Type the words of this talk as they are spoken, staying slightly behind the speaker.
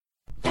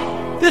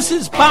This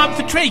is Bob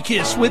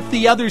Petrakis with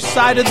The Other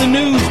Side of the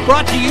News,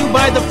 brought to you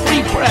by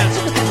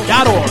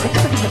thefreepress.org.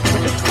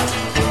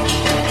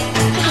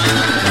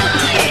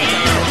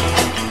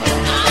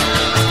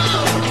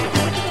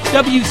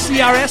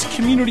 WCRS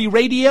Community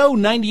Radio,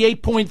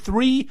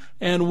 98.3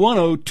 and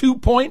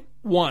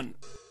 102.1.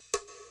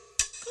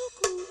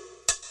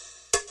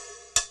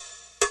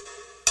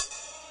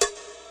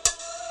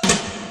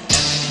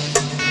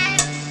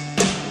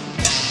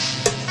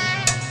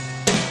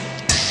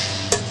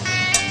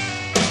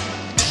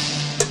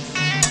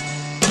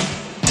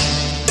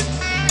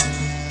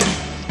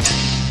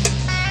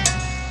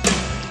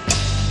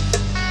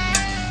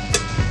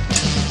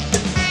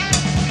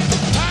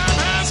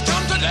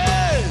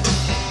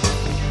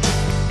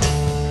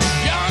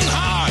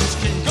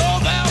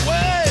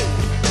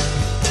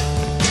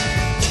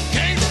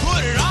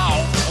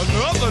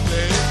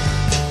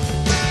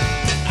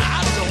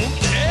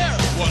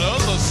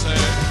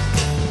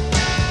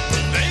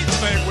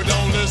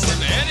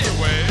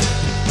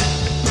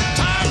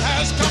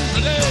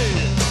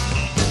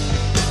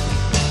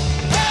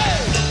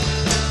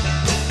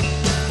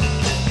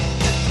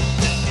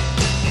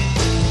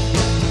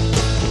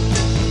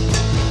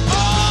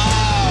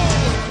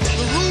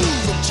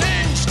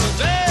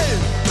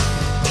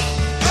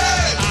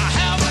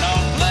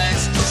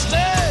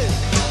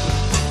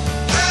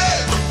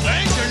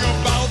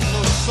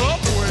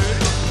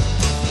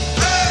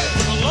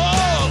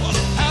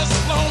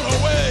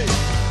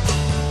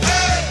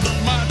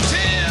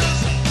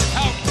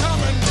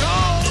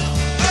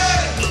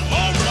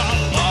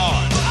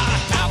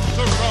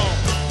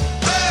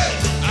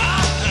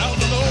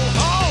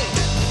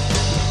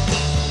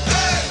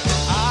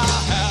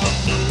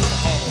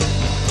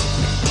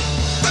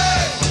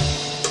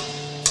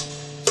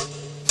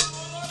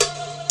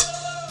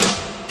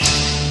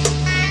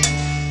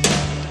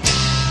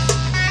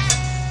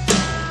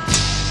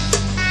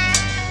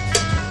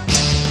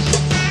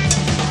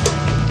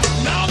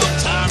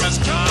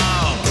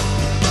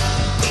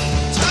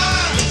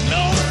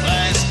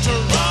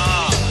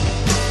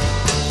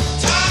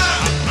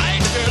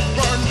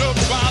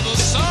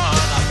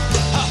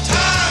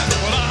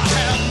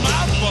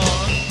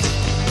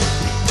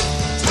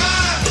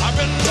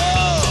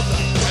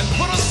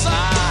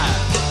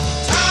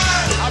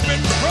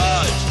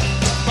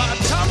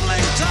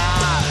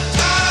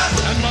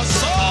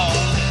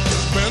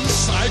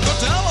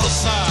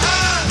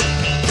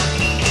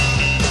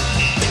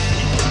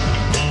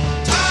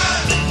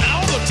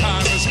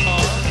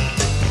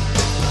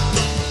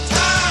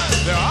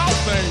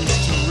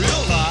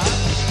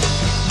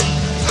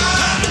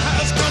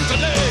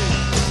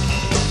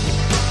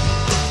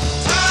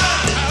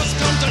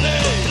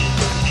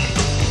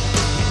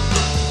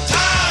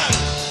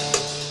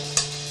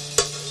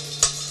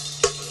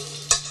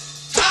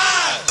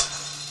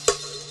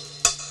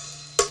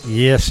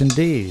 Yes,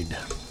 indeed.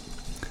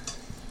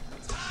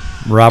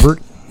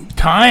 Robert?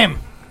 Time.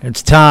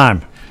 It's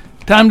time.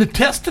 Time to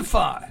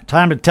testify.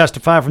 Time to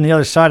testify from the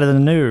other side of the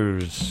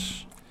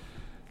news.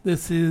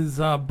 This is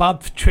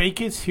Bob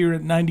Petrakis here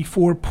at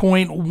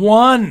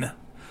 94.1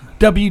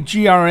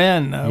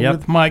 WGRN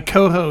with my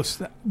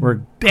co-host,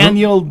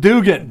 Daniel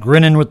Dugan.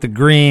 Grinning with the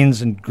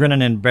greens and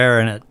grinning and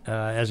bearing it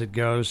as it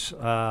goes.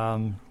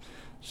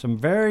 Some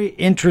very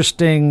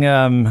interesting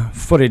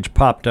footage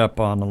popped up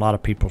on a lot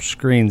of people's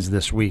screens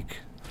this week.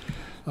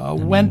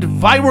 Went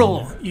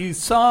viral. You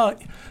saw,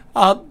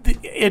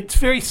 it's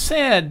very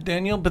sad,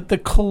 Daniel, but the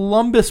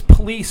Columbus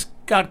police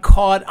got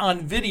caught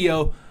on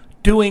video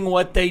doing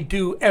what they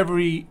do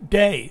every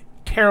day,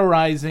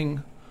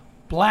 terrorizing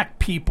black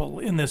people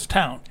in this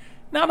town.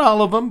 Not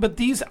all of them, but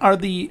these are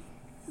the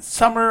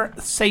Summer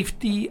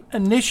Safety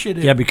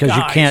Initiative. Yeah, because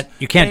guys.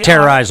 you can't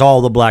terrorize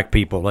all the black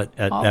people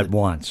at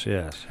once.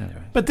 Yes.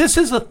 Anyway. But this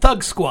is a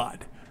thug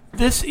squad.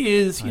 This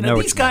is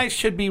these guys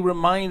should be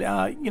reminded.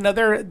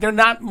 They're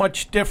not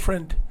much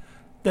different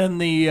than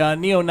the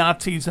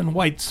neo-Nazis and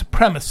white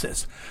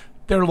supremacists.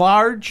 They're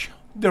large.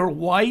 They're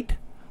white.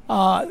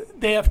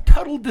 They have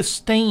total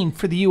disdain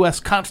for the U.S.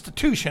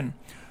 Constitution,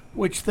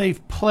 which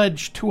they've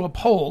pledged to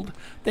uphold.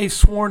 They've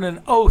sworn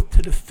an oath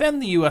to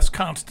defend the U.S.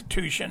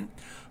 Constitution.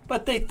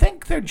 But they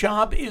think their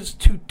job is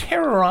to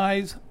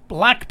terrorize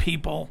black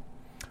people,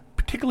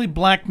 particularly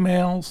black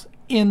males,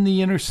 in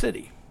the inner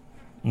city.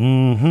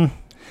 Mm-hmm.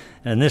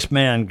 And this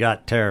man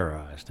got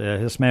terrorized.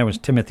 This man was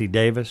Timothy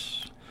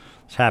Davis.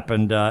 This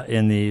happened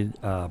in the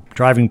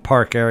driving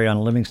park area on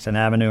Livingston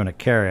Avenue in a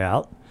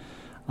carryout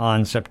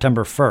on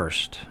September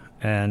 1st.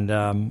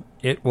 And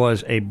it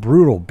was a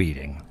brutal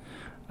beating.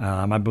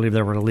 I believe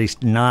there were at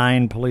least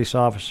 9 police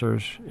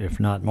officers, if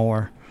not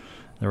more.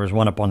 There was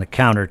one up on the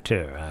counter,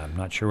 too. I'm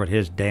not sure what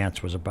his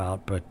dance was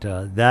about, but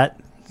the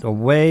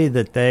way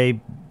that they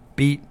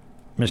beat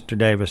Mr.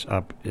 Davis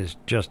up is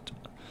just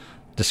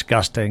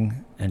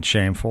disgusting and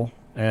shameful.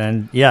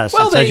 And yes,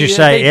 as you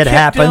say, it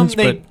happens.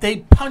 But they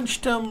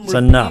punched him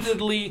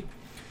repeatedly. Enough.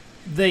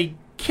 They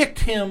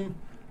kicked him.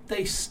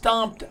 They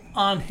stomped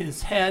on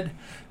his head.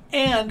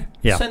 And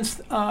since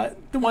the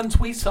ones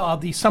we saw,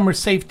 the Summer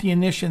Safety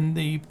Initiative,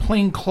 the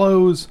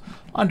plainclothes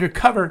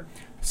undercover,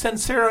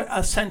 since they're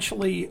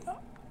essentially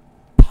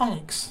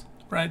punks,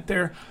 right?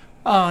 They're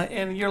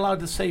and you're allowed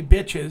to say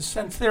bitches.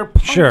 Since they're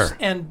punks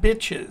and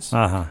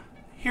bitches,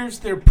 here's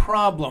their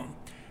problem: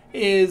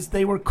 is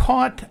they were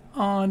caught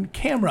on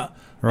camera.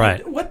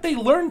 Right. And what they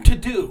learned to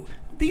do.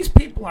 These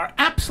people are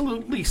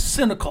absolutely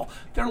cynical.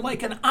 They're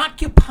like an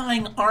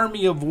occupying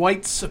army of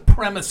white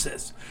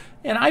supremacists.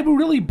 And I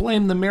really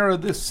blame the mayor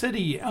of this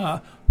city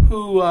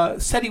who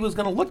said he was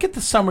going to look at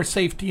the Summer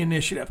Safety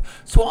Initiative.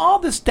 So all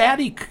this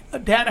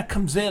data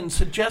comes in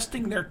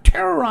suggesting they're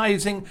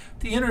terrorizing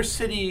the inner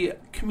city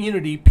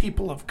community,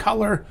 people of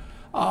color,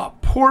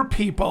 poor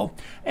people.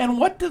 And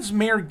what does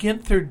Mayor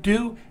Ginther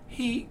do?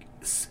 He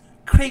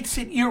creates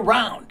it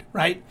year-round,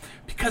 right?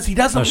 Because he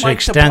doesn't so like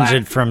she extends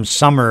it from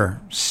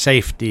Summer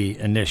Safety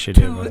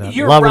Initiative with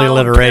a lovely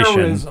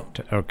alliteration.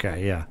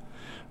 Okay,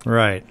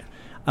 right.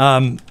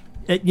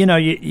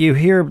 You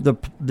hear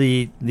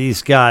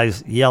these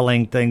guys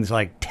yelling things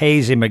like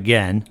 "tase him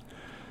again."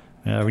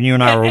 When you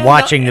and I were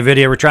watching the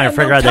video, we're trying to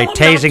figure out, are they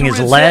tasing his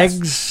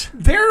legs?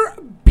 They're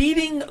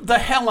beating the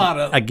hell out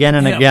of again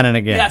and him. Again and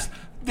again. Yes,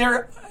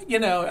 they're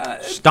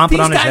stomping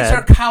on his head. These guys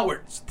are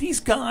cowards.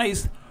 These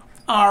guys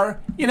are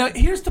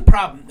here's the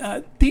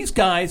problem. These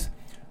guys,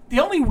 the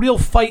only real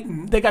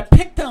fighting, they got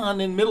picked on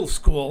in middle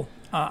school.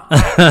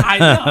 I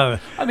know.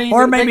 I mean,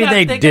 or maybe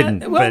they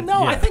didn't.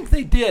 I think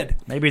they did.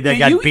 Maybe they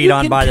got beat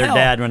on by their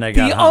dad when they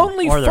got home.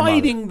 The only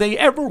fighting they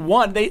ever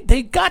won,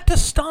 they got to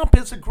stop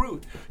as a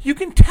group. You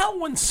can tell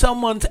when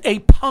someone's a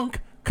punk,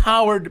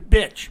 coward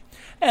bitch.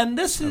 And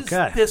this is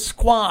this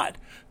squad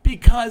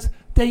because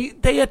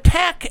they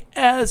attack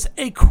as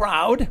a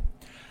crowd,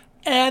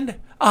 and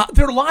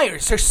they're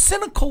liars. They're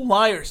cynical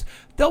liars.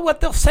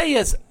 What they'll say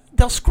is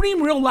they'll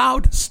scream real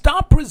loud,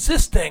 "Stop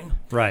resisting!"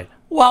 Right.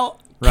 While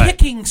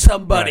kicking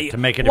somebody to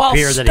make it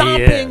appear that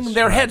he is stomping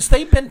their heads.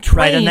 They've been trained,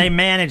 right? And they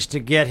managed to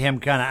get him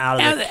kind of out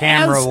of the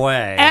camera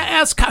way.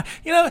 I'm see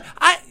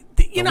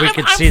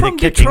from the kicking, we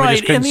Detroit.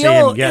 just couldn't In see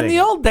him getting the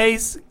old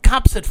days,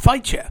 cops would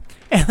fight you.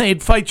 And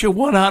they'd fight you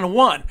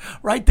one-on-one,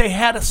 right? They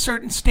had a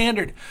certain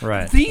standard.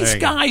 Right. These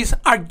guys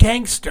are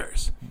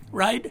gangsters,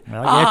 right?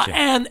 I'll get you.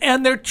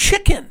 And they're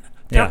chicken.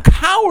 They're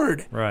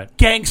coward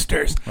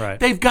gangsters. Right.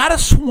 They've got to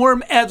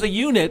swarm as a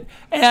unit.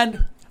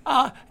 And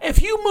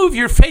if you move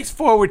your face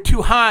forward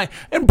too high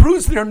and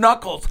bruise their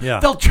knuckles,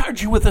 they'll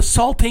charge you with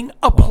assaulting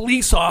a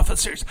police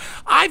officers.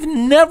 I've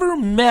never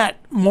met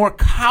more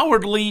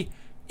cowardly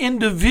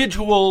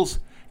individuals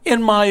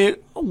in my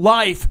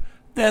life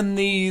than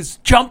these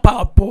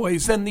jump-out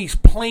boys and these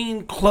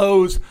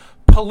plainclothes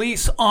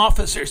police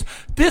officers.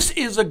 This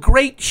is a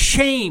great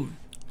shame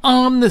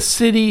on the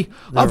city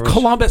of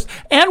Columbus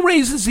and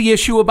raises the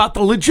issue about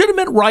the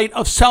legitimate right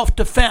of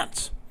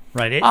self-defense.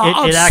 Right. It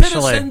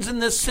citizens in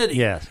this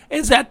city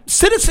is that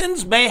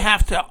citizens may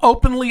have to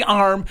openly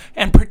arm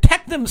and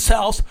protect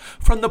themselves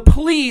from the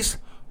police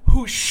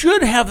who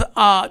should have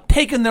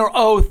taken their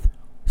oath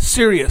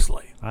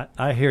seriously.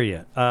 I hear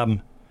you.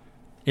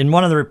 In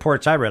one of the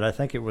reports I read, I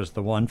think it was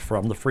the one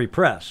from the Free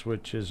Press,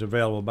 which is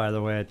available, by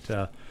the way,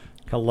 at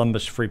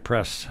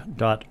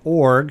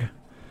columbusfreepress.org.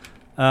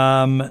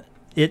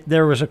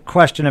 There was a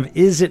question of,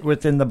 is it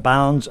within the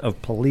bounds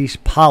of police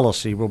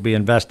policy will be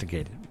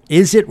investigated?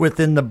 Is it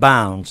within the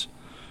bounds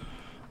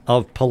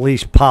of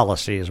police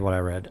policy is what I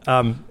read.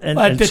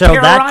 And so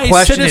that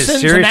question is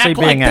seriously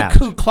being asked.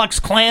 The Ku Klux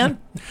Klan?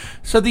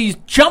 So these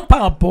Jump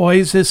Out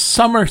Boys, this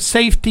Summer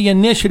Safety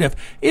Initiative,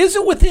 is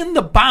it within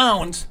the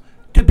bounds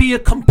to be a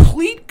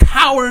complete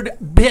coward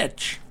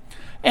bitch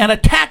and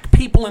attack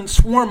people and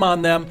swarm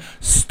on them,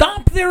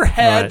 stomp their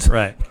heads,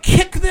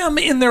 kick them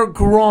in their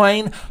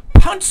groin,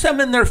 punch them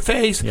in their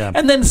face,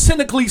 and then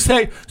cynically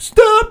say,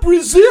 "Stop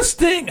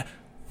resisting"?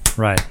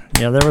 Right.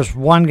 Yeah, there was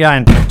one guy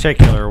in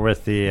particular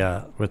with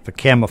the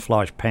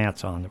camouflage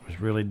pants on that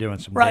was really doing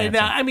some dancing.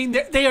 Now, I mean,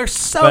 they are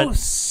so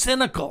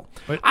cynical.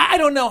 I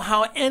don't know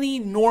how any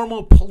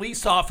normal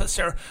police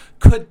officer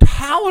could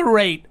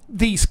tolerate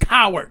these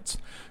cowards,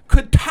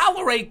 could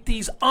tolerate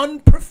these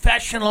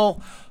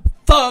unprofessional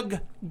thug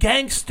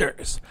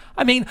gangsters.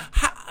 I mean,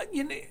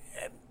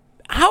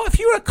 how if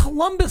you're a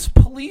Columbus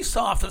police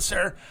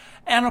officer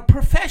and a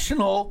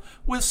professional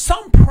with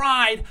some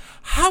pride,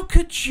 how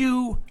could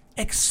you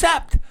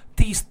accept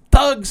these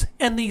thugs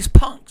and these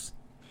punks?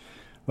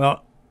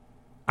 Well,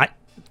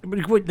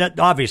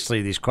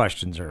 obviously these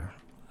questions are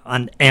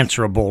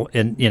unanswerable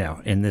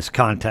in this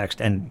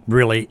context, and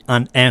really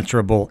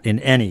unanswerable in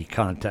any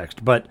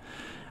context. But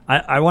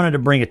I wanted to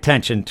bring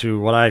attention to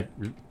what I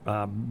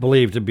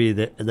believe to be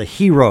the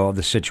hero of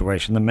the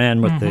situation, the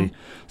man with the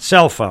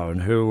cell phone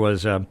who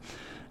was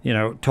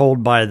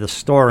told by the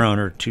store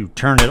owner to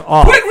turn it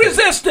off. Quit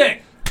resisting!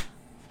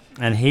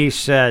 And he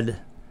said,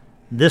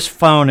 "This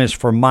phone is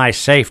for my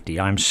safety.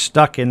 I'm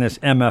stuck in this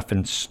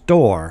MFing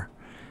store,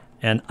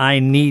 and I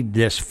need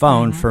this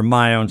phone for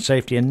my own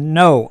safety. And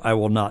no, I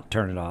will not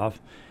turn it off."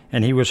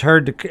 And he was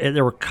heard to.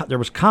 There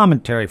was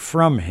commentary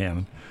from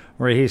him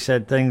where he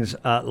said things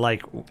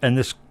like, and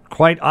this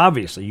quite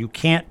obviously. You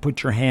can't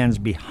put your hands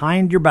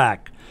behind your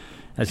back,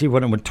 as he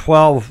put it, with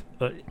 12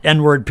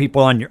 N-word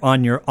people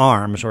on your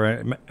arms,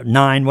 or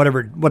 9,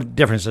 what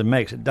difference it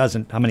makes. It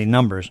doesn't, how many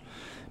numbers.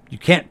 You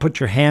can't put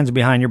your hands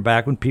behind your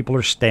back when people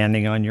are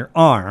standing on your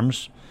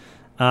arms.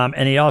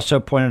 And he also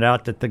pointed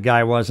out that the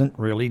guy wasn't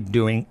really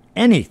doing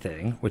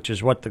anything, which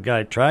is what the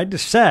guy tried to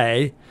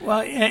say.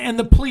 Well, and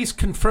the police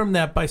confirmed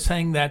that by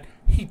saying that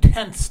he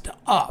tensed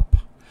up.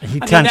 He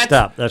tensed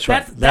up. That's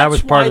right. That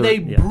was part of it.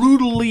 That's why they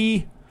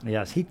brutally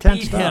he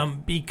tensed beat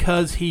him,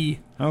 because he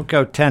don't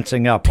go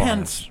tensing up.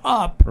 Tense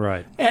up.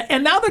 Right.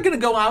 And now they're going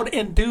to go out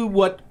and do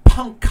what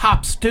punk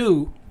cops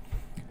do.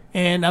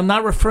 And I'm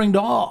not referring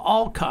to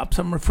all cops.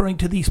 I'm referring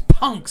to these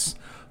punks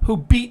who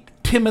beat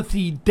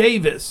Timothy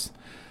Davis.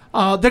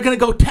 They're going to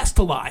go test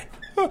a lie.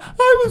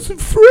 I was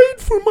afraid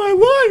for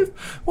my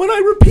life when I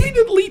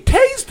repeatedly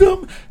tased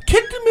him,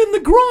 kicked him in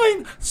the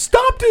groin,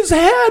 stomped his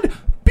head,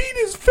 beat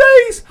his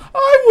face.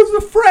 I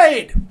was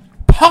afraid.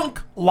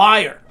 Punk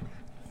liar.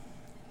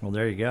 Well,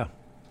 there you go.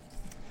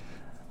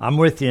 I'm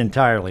with you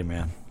entirely,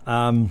 man.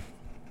 And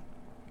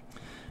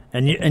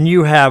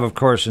you have, of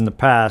course, in the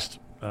past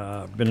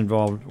been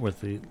involved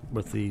with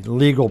the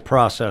legal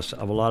process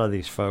of a lot of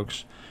these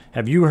folks.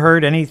 Have you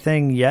heard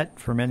anything yet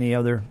from any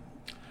other,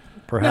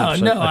 perhaps,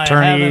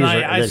 attorneys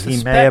I that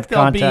he may have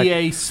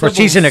contacted? Of course,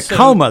 he's in a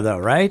coma, though,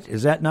 right?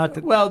 Is that not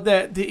the? Well,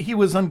 he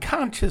was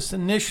unconscious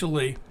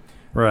initially.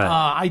 Right.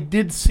 I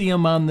did see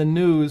him on the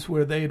news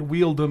where they had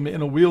wheeled him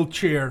in a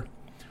wheelchair,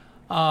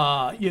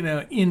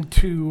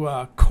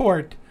 into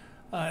court.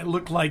 It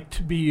looked like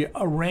to be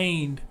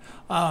arraigned.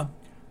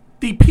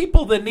 The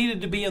people that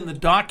needed to be in the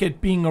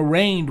docket being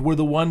arraigned were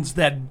the ones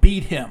that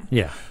beat him.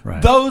 Yeah, right.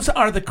 Those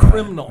are the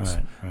criminals.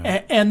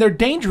 Right. And they're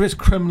dangerous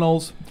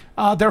criminals.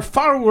 They're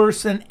far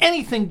worse than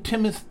anything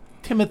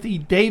Timothy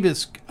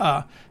Davis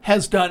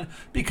has done,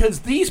 because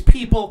these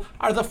people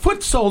are the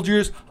foot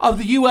soldiers of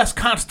the U.S.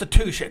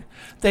 Constitution.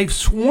 They've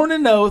sworn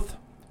an oath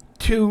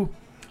to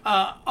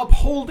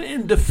uphold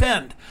and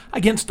defend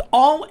against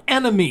all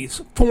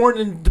enemies, foreign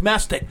and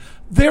domestic.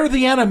 They're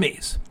the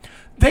enemies.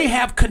 They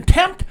have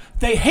contempt.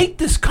 They hate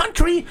this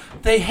country.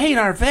 They hate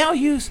our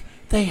values.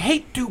 They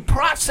hate due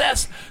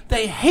process.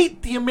 They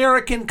hate the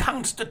American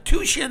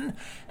Constitution,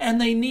 and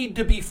they need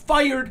to be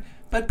fired.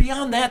 But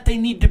beyond that, they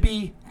need to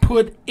be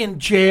put in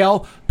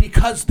jail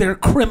because they're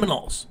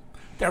criminals.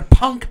 They're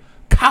punk,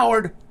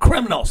 coward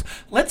criminals.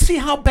 Let's see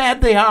how bad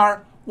they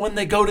are when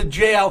they go to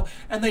jail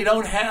and they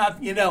don't have,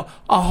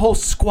 a whole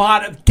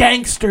squad of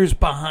gangsters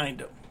behind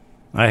them.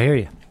 I hear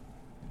you.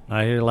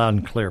 I hear you loud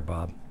and clear,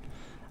 Bob.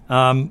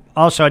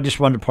 Also, I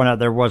just wanted to point out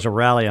there was a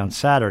rally on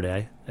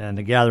Saturday and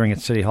a gathering at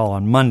City Hall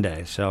on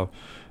Monday. So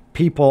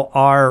people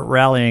are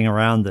rallying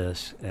around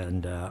this,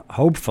 and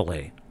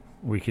hopefully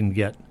we can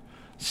get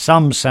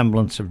some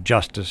semblance of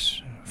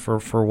justice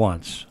for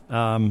once.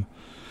 But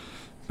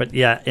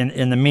yeah,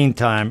 in the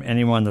meantime,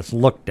 anyone that's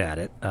looked at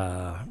it,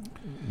 can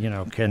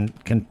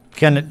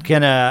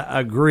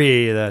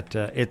agree that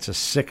it's a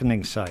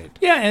sickening sight.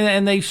 Yeah,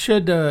 and they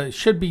should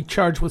be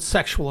charged with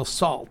sexual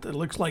assault. It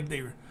looks like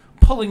they're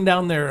pulling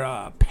down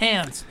their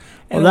pants.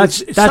 And well,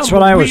 that's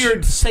what I was.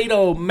 Weird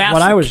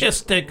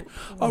sadomasochistic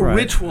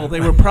ritual. They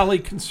were probably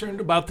concerned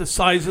about the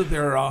size of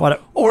their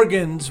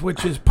organs,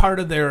 which is part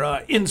of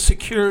their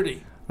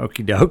insecurity.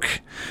 Okie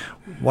doke.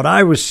 What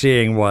I was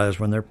seeing was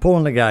when they're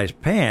pulling the guy's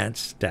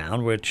pants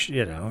down, which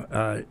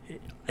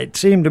it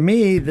seemed to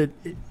me that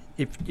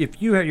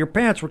if your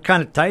pants were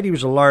kind of tight, he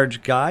was a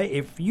large guy.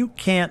 If you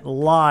can't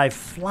lie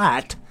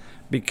flat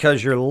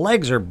because your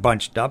legs are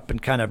bunched up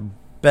and kind of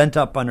bent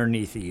up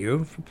underneath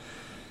you,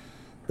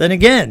 then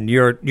again,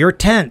 you're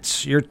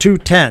tense. You're too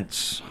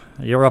tense.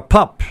 You're a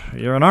pup.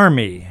 You're an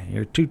army.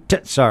 You're too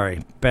tense.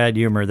 Sorry, bad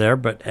humor there,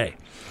 but hey,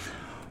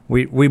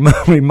 we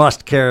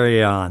must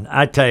carry on.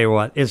 I tell you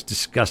what, it's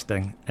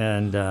disgusting,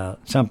 and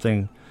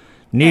something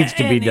needs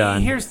to be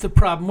done. Here's the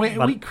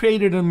problem. We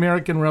created an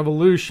American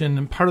Revolution,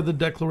 and part of the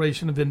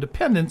Declaration of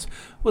Independence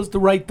was the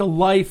right to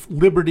life,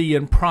 liberty,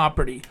 and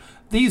property.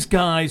 These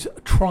guys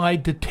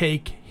tried to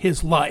take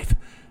his life.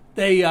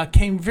 They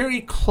came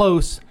very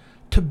close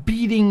to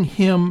beating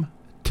him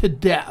to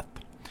death.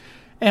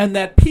 And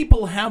that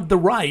people have the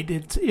right,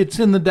 it's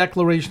in the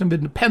Declaration of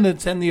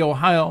Independence and the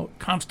Ohio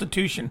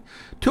Constitution,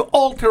 to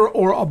alter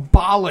or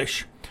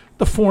abolish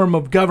the form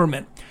of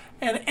government.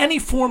 And any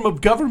form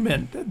of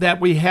government that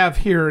we have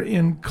here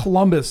in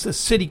Columbus, a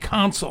city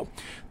council,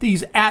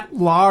 these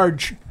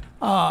at-large,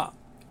 puppets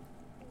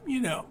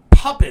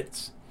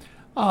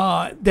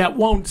that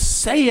won't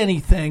say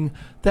anything,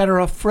 that are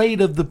afraid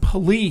of the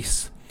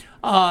police,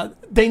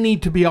 they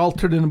need to be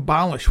altered and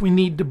abolished. We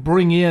need to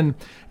bring in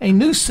a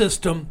new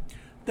system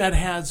that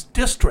has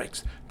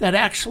districts that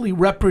actually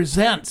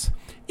represents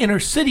inner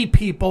city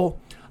people,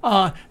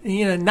 not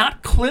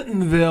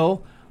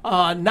Clintonville,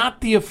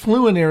 not the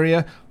affluent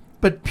area,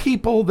 but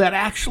people that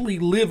actually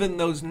live in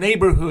those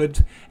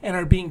neighborhoods and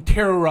are being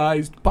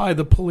terrorized by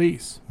the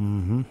police.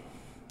 Mm-hmm.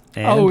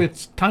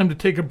 It's time to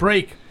take a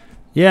break.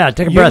 Yeah,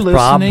 take a breath,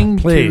 Bob,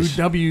 please.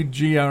 You're listening to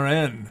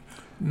WGRN,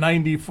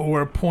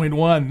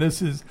 94.1.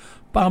 This is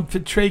Bob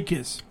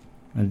Fitrakis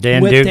and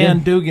Dan with Dugan. Dan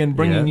Dugan,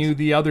 bringing Yes. you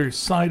the other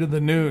side of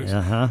the news,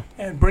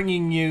 and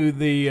bringing you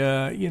the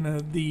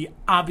the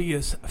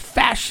obvious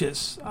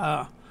fascist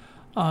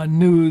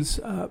news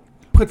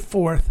put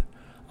forth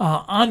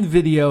on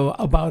video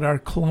about our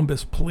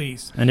Columbus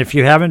police. And if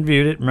you haven't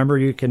viewed it, remember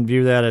you can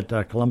view that at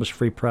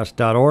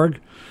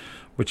columbusfreepress.org,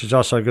 which is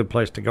also a good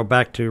place to go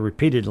back to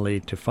repeatedly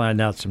to find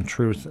out some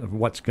truth of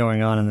what's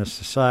going on in this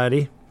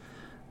society.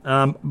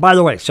 By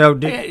the way, so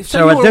at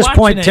this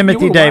point,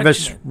 Timothy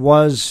Davis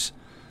was...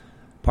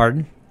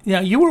 Pardon? Yeah,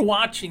 you were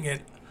watching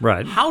it.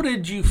 Right. How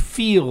did you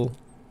feel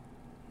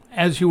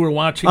as you were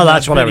watching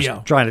that's what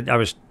video? I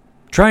was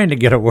trying to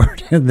get a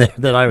word in there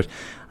that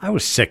I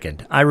was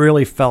sickened. I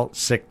really felt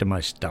sick to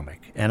my stomach.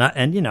 And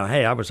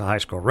hey, I was a high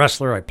school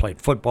wrestler. I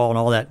played football and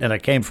all that, and I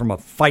came from a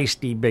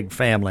feisty big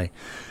family.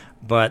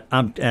 But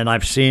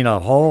I've seen a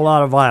whole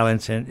lot of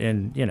violence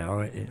in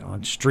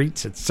on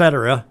streets,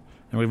 etc.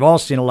 And we've all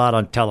seen a lot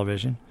on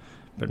television.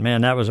 But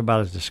man, that was about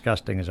as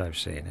disgusting as I've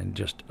seen, and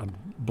just a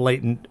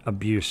blatant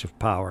abuse of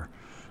power.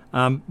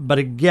 But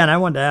again, I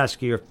wanted to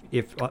ask you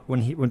if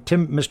when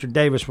Mr.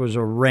 Davis was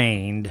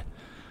arraigned,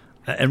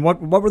 and what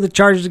were the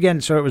charges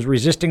again? So it was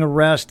resisting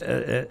arrest,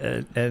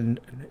 and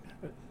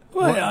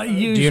well,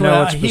 usually, do you know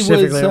what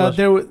specifically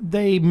it was?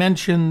 They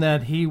mentioned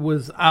that he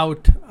was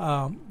out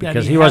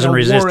because he wasn't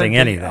resisting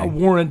anything. A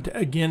warrant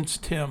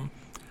against him.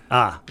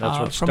 That's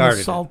what from started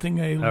assaulting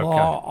a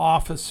law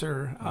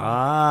officer in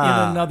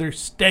another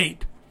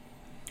state.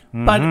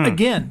 Mm-hmm. But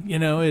again,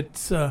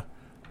 it's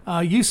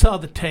you saw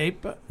the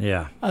tape.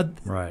 Yeah,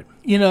 right.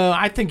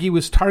 I think he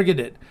was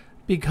targeted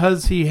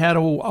because he had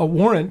a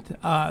warrant.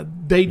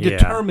 They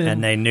determined,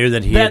 and they knew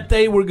that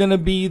they were going to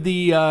be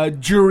the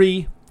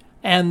jury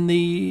and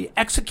the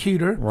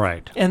executor,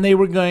 right? And they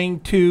were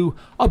going to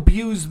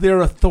abuse their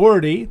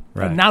authority,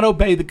 right. Not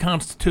obey the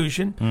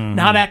Constitution,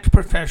 not act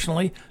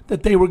professionally.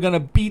 That they were going to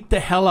beat the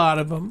hell out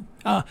of him,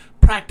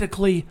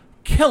 practically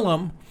kill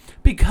him,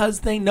 because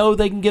they know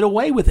they can get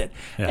away with it.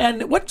 Yeah.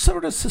 And what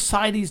sort of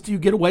societies do you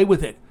get away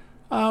with it?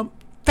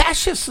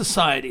 Fascist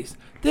societies.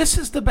 This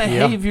is the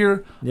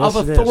behavior of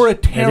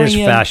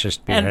authoritarian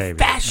and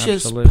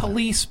fascist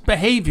police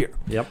behavior.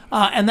 Yep.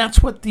 And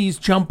that's what these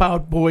Jump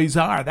Out Boys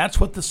are. That's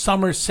what the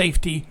Summer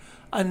Safety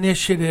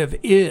Initiative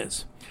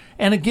is.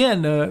 And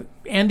again,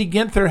 Andy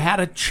Ginther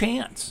had a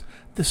chance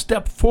to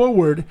step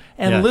forward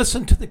and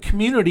listen to the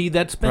community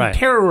that's been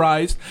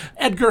terrorized.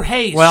 Edgar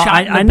Hayes shot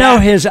in the back. I know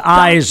his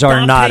eyes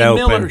are not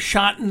open. Miller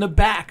shot in the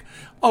back.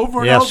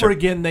 Over and over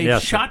again,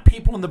 they've shot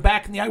people in the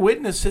back, and the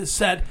eyewitnesses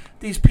said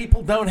these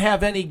people don't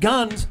have any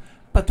guns,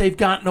 but they've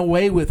gotten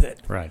away with it.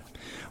 Right.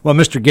 Well,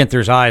 Mr.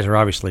 Ginther's eyes are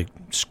obviously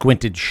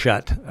squinted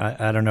shut.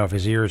 I don't know if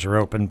his ears are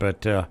open,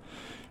 but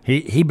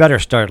he better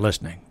start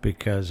listening,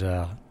 because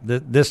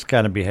this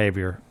kind of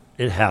behavior,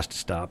 it has to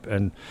stop.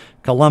 And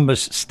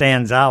Columbus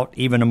stands out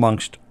even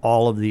amongst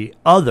all of the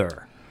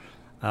other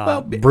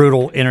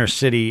brutal inner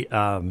city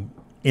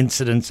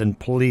incidents and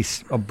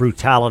police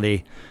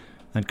brutality.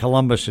 And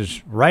Columbus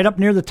is right up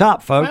near the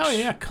top, folks. Well,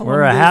 yeah,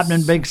 we're a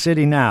happening big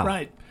city now.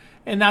 Right.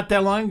 And not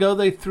that long ago,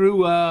 they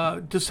threw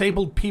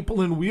disabled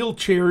people in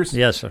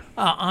wheelchairs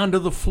onto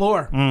the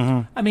floor.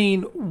 Mm-hmm. I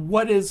mean,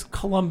 what is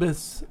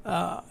Columbus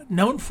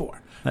known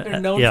for? They're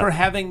known for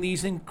having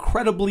these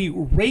incredibly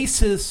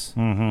racist,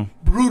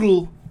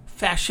 brutal,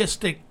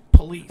 fascistic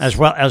police. As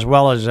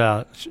well as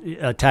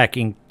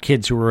attacking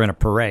kids who were in a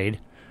parade,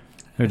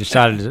 who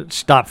decided to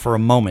stop for a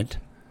moment.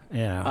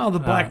 Yeah. Oh, the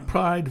Black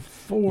Pride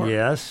 4.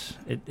 Yes.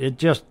 It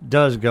just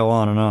does go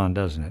on,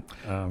 doesn't it?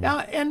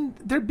 And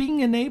they're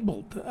being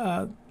enabled.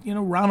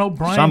 Ron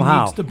O'Brien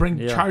somehow needs to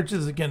bring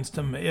charges against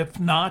him. If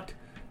not,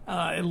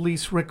 at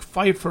least Rick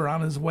Pfeiffer,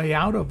 on his way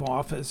out of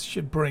office,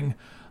 should bring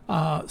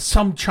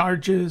some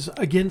charges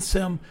against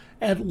him,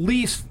 at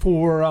least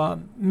for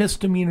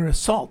misdemeanor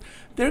assault.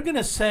 They're going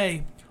to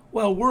say,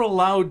 well, we're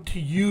allowed to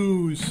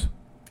use,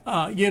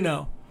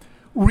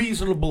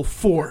 reasonable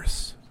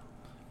force.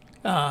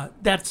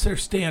 That's their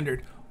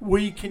standard.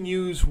 We can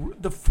use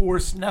the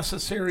force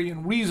necessary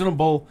and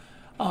reasonable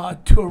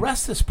to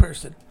arrest this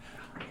person.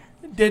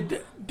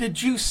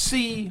 Did you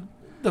see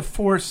the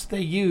force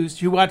they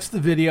used? You watched the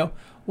video.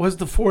 Was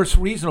the force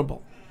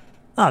reasonable?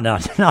 Oh, no,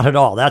 not at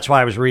all. That's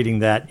why I was reading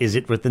that. Is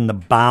it within the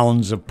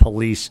bounds of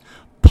police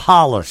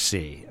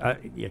policy?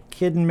 You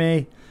kidding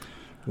me?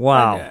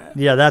 Wow.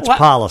 That's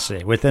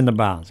policy, within the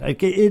bounds.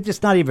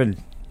 It's not even.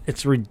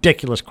 It's a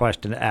ridiculous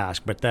question to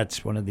ask, but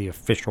that's one of the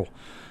official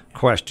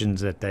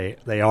questions that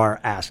they are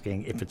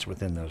asking, if it's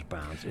within those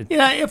bounds.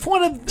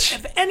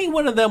 If any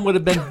one of them would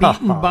have been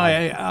beaten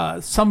by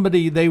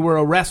somebody they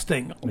were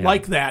arresting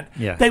like that,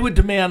 they would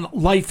demand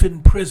life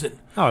in prison.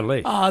 Oh, at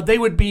least. They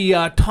would be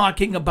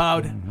talking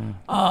about,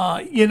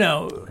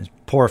 his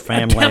poor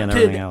family and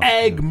everything else. Attempted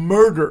egg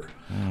murder.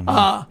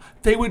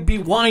 They would be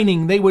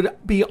whining. They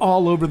would be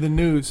all over the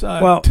news.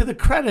 To the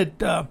credit,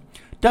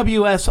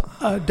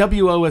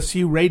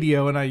 WOSU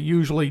Radio, and I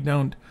usually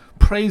don't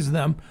praise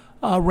them,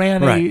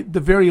 ran the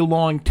very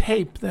long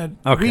tape that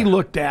we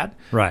looked at.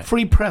 Right.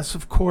 Free Press,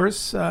 of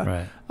course,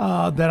 that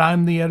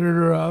I'm the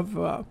editor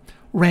of,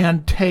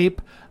 ran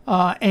tape,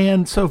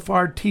 and so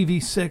far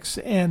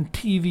TV6 and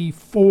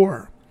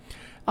TV4.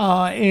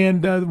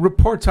 And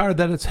reports are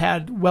that it's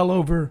had well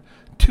over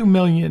 2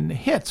 million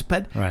hits,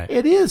 but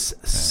it is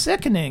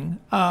sickening.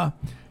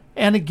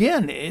 And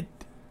again,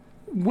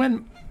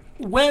 when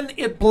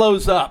it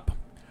blows up,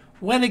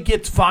 when it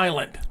gets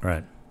violent,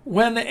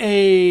 when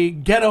a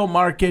ghetto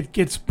market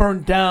gets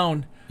burnt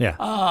down,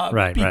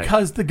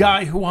 because the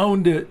guy who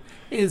owned it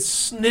is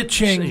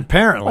snitching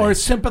apparently or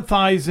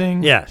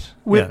sympathizing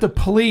with the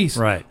police.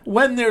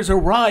 When there's a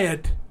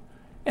riot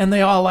and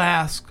they all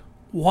ask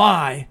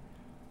why,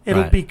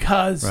 it'll be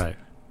because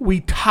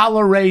we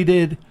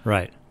tolerated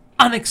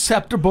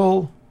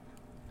unacceptable,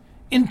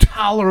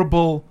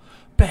 intolerable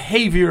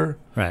behavior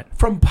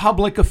from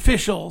public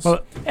officials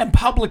and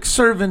public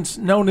servants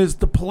known as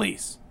the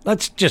police.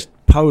 Let's just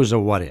pose a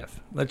what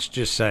if. Let's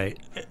just say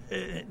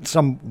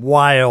some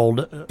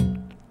wild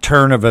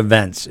turn of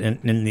events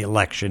in the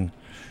election.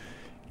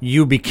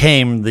 You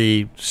became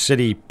the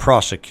city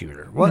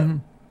prosecutor.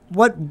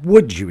 What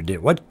would you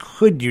do? What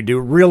could you do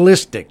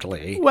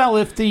realistically? Well,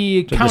 if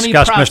the to county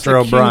discuss prosecutor,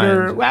 Mr.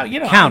 O'Brien, well, you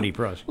know, county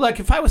prosecutor.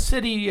 Look, if I was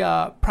city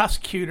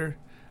prosecutor,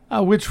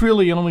 which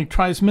really only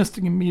tries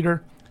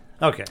misdemeanor,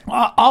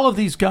 all of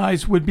these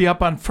guys would be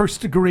up on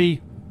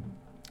first-degree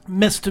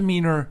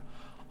misdemeanor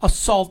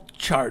assault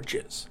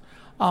charges.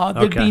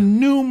 There'd be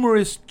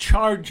numerous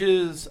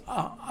charges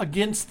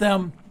against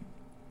them.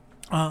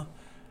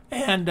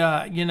 And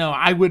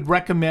I would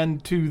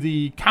recommend to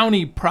the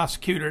county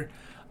prosecutor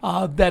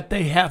that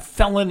they have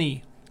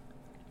felony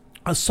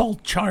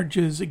assault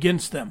charges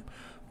against them.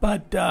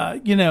 But,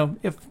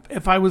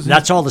 if I was...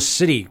 That's all the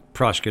city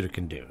prosecutor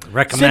can do.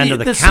 Recommend to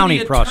the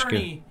county prosecutor.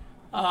 The city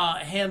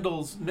attorney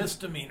handles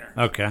misdemeanor.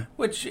 Okay.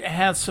 Which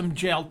has some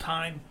jail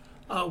time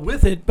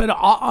with it. But,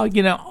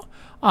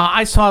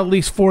 I saw at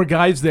least 4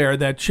 guys there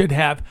that should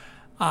have,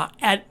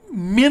 at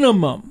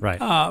minimum,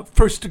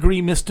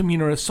 first-degree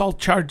misdemeanor assault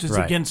charges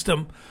against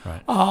them.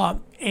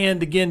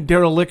 And, again,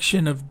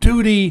 dereliction of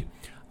duty.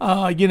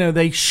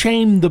 They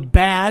shame the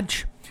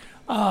badge.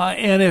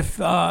 And if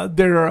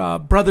their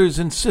brothers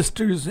and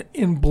sisters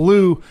in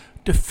blue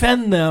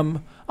defend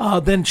them,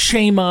 then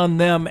shame on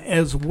them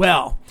as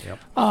well.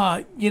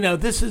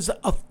 This is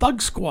a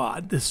thug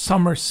squad, this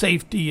summer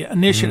safety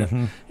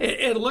initiative.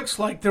 It looks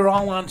like they're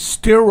all on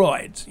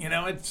steroids.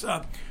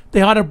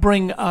 They ought to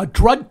bring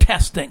drug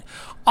testing.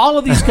 All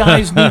of these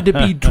guys need to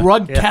be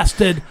drug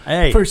tested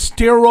for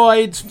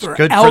steroids, for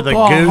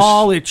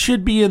alcohol. It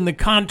should be in the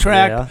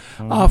contract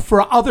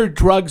for other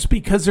drugs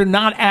because they're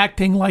not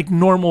acting like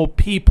normal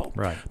people.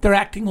 They're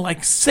acting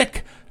like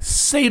sick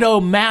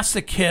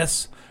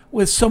sadomasochists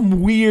with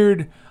some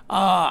weird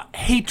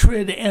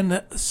hatred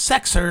and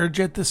sex urge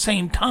at the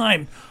same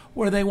time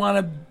where they want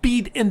to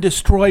beat and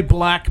destroy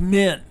black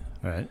men.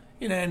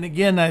 And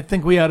again, I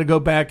think we ought to go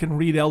back and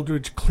read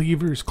Eldridge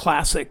Cleaver's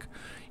classic,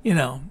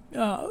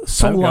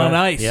 Soul on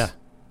Ice. Yeah,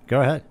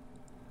 go ahead.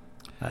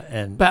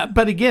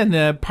 But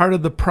again, part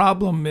of the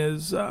problem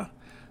is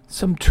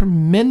some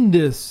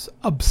tremendous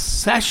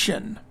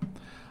obsession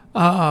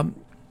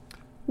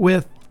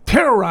with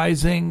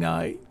terrorizing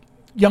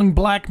young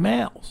black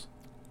males.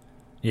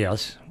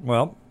 Yes,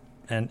 well,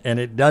 and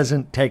it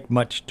doesn't take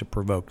much to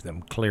provoke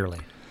them, clearly.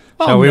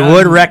 So we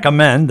would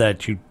recommend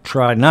that you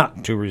try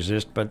not to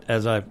resist, but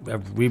as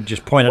we've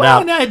just pointed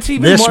out,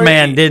 this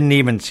man didn't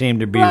even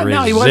seem to be resisting.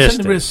 No, he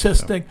wasn't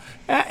resisting.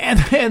 So.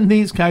 And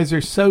these guys are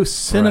so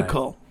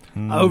cynical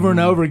over and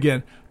over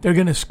again. They're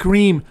going to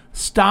scream,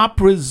 "Stop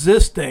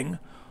resisting,"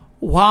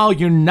 while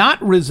you're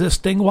not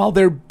resisting, while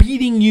they're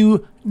beating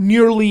you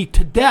nearly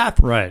to death.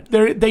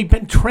 They've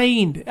been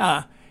trained.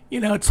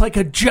 It's like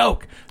a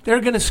joke. They're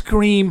going to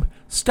scream,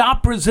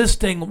 "Stop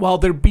resisting," while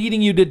they're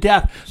beating you to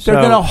death. They're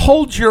going to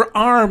hold your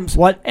arms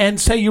and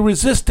say, "You're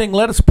resisting.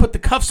 Let us put the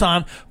cuffs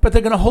on." But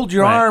they're going to hold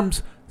your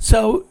arms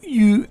so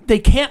they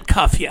can't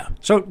cuff you.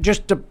 So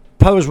just to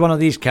pose one of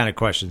these kind of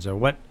questions, though,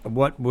 what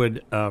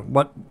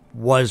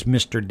was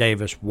Mr.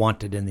 Davis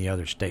wanted in the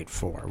other state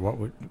for?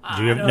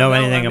 Do you know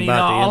anything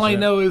about the all incident? I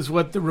know is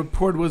what the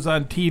report was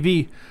on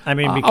TV.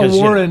 Because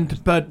a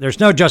warrant, but there's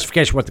no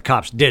justification for what the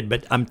cops did.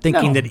 But I'm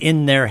thinking that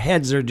in their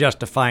heads they're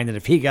justifying that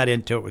if he got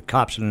into it with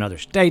cops in another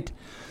state,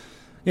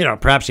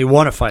 perhaps he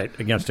won a fight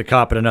against a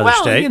cop in another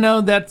state.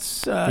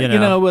 That's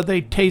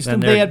they tased him.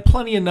 They had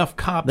plenty enough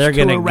cops. They're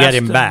going to get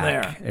him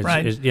back. There,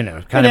 kind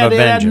of a vengeance. It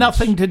had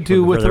nothing to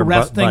do with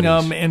arresting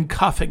him and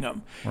cuffing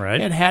him.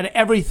 It had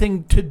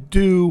everything to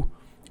do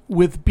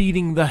with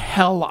beating the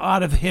hell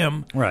out of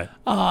him.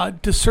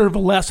 To serve a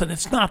lesson.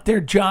 It's not their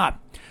job.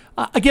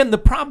 Again, the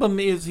problem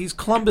is these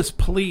Columbus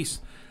police.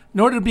 In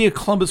order to be a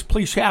Columbus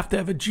police, you have to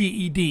have a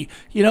GED.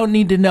 You don't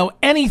need to know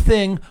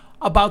anything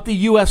about the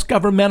U.S.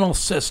 governmental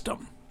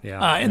system.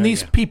 And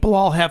these people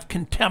all have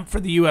contempt for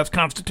the U.S.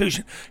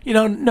 Constitution. You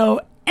don't know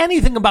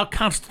anything about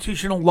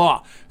constitutional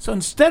law. So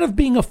instead of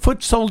being a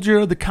foot soldier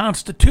of the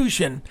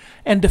Constitution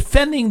and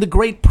defending the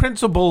great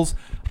principles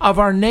of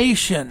our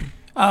nation.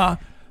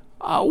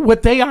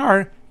 What they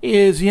are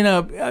is,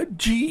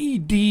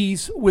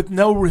 GEDs with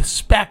no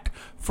respect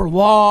for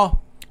law,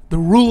 the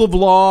rule of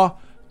law,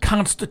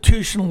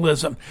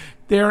 constitutionalism.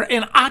 They're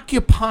an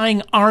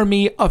occupying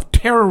army of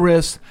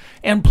terrorists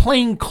and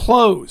plain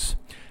clothes.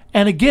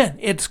 And again,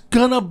 it's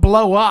going to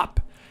blow up,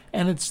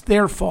 and it's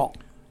their fault.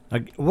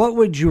 What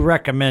would you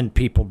recommend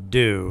people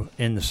do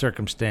in the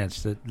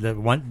circumstance that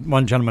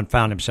one gentleman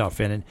found himself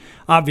in? And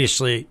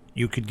obviously,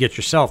 you could get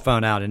your cell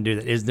phone out and do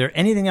that. Is there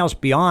anything else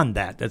beyond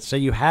that? Let's say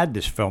you had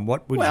this film.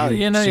 What would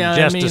you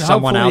suggest to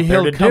someone out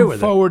there to do with it? He'll come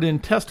forward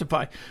and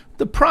testify.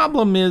 The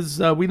problem is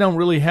we don't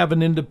really have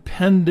an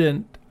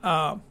independent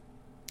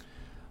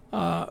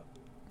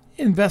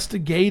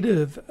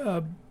investigative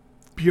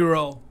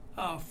bureau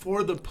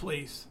for the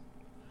police.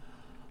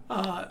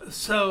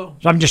 So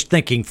I'm just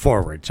thinking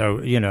forward. So,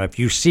 if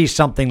you see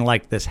something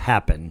like this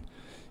happen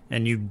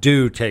and you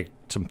do take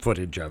some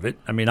footage of it,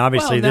 I mean,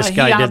 obviously this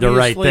guy did the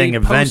right thing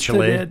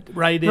eventually.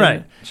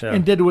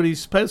 And did what he's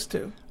supposed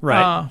to.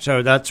 Right.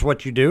 So that's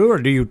what you do? Or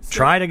do you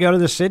try to go to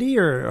the city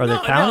or the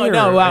county?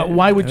 No.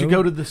 Why would you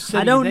go to the city?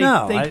 I don't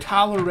know. They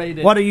tolerate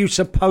it. What are you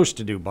supposed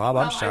to do, Bob?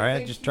 I'm sorry.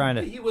 I'm just trying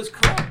to. He was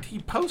correct. He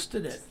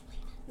posted it,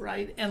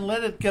 right, and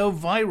let it go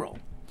viral.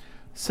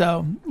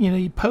 So,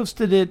 he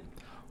posted it.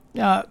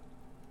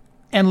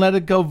 And let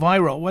it go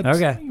viral.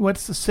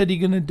 What's the city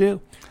going to do?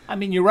 I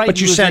mean, you're right.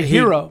 But you said a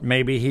hero.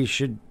 Maybe he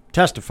should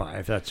testify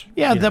if that's.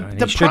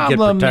 The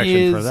problem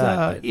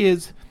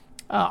is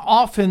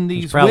often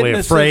these He's probably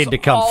witnesses afraid to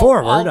come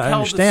forward. I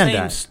understand the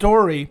same that.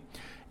 Story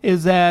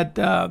is that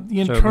the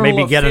Internal so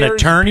maybe get an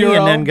attorney Bureau,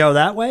 and then go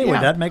that way.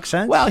 Would that make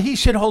sense? Well, he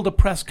should hold a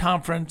press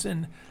conference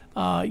and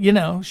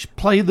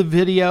play the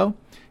video.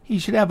 He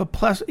should have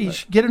he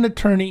should get an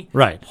attorney.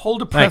 Right.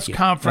 Hold a press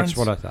conference.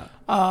 That's what I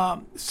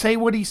thought. Say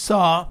what he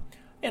saw.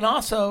 And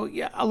also,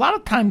 a lot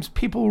of times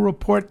people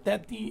report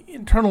that the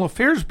Internal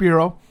Affairs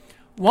Bureau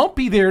won't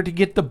be there to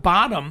get the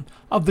bottom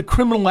of the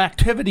criminal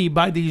activity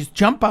by these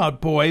jump-out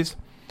boys,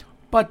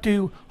 but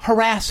to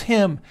harass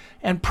him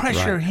and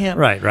pressure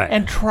him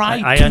and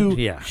try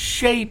to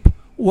shape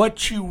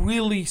what you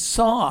really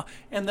saw.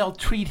 And they'll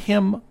treat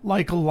him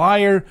like a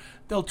liar.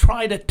 They'll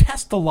try to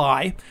test a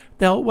lie.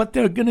 What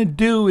they're going to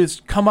do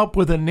is come up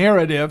with a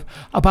narrative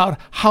about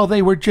how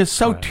they were just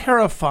so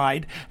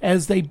terrified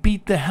as they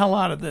beat the hell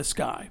out of this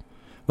guy.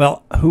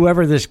 Well,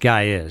 whoever this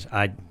guy is,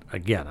 I'd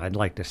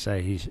like to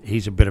say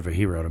he's a bit of a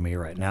hero to me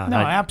right now. No,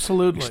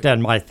 absolutely.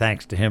 Extend my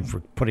thanks to him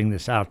for putting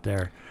this out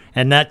there.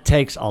 And that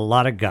takes a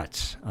lot of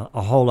guts,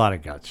 a whole lot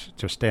of guts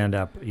to stand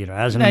up,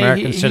 as an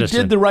American citizen.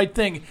 He did the right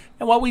thing.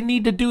 And what we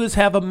need to do is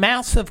have a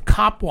massive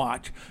cop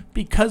watch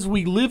because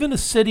we live in a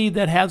city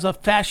that has a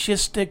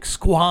fascistic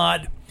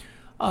squad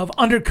of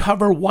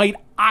undercover white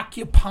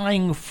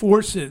occupying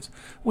forces.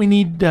 We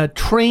need to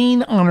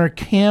train on our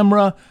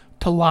camera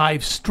to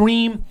live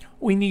stream.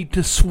 We need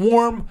to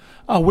swarm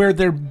where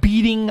they're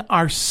beating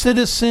our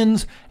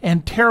citizens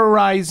and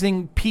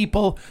terrorizing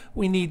people.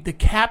 We need to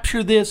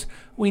capture this.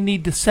 We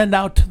need to send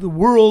out to the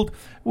world.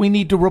 We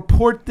need to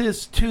report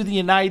this to the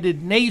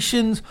United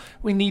Nations.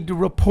 We need to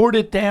report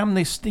it to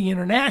Amnesty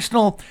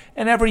International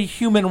and every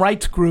human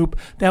rights group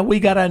that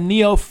we got a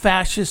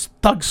neo-fascist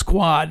thug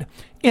squad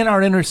in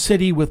our inner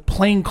city with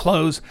plain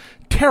clothes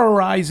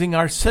terrorizing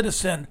our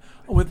citizen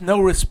with no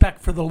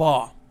respect for the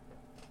law.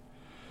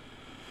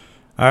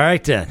 All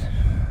right, then.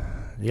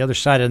 The other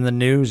side of the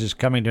news is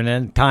coming to an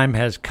end. Time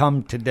has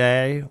come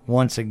today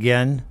once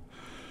again.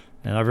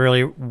 And I've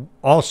really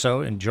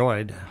also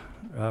enjoyed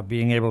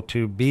being able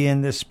to be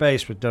in this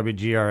space with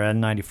WGRN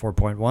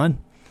 94.1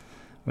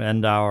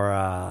 and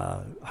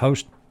our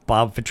host,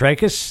 Bob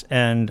Fitrakis,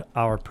 and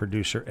our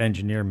producer,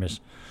 engineer, Miss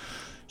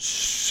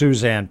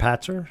Suzanne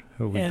Patzer,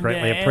 who we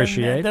greatly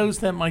appreciate. And those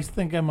that might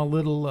think I'm a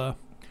little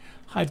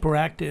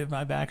hyperactive,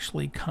 I've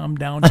actually calmed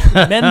down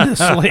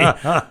tremendously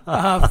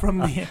from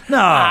the.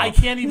 I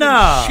can't even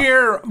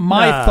share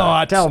my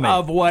thoughts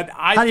of what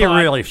I thought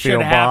really feel,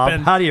 should happen.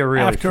 Bob? How do you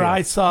really after feel?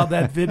 I saw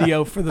that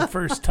video for the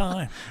first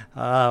time?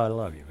 Oh, I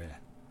love you, man.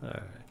 All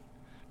right,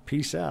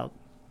 peace out.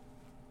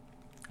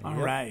 All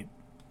right,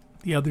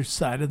 the other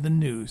side of the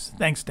news.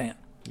 Thanks, Dan.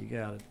 You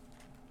got it.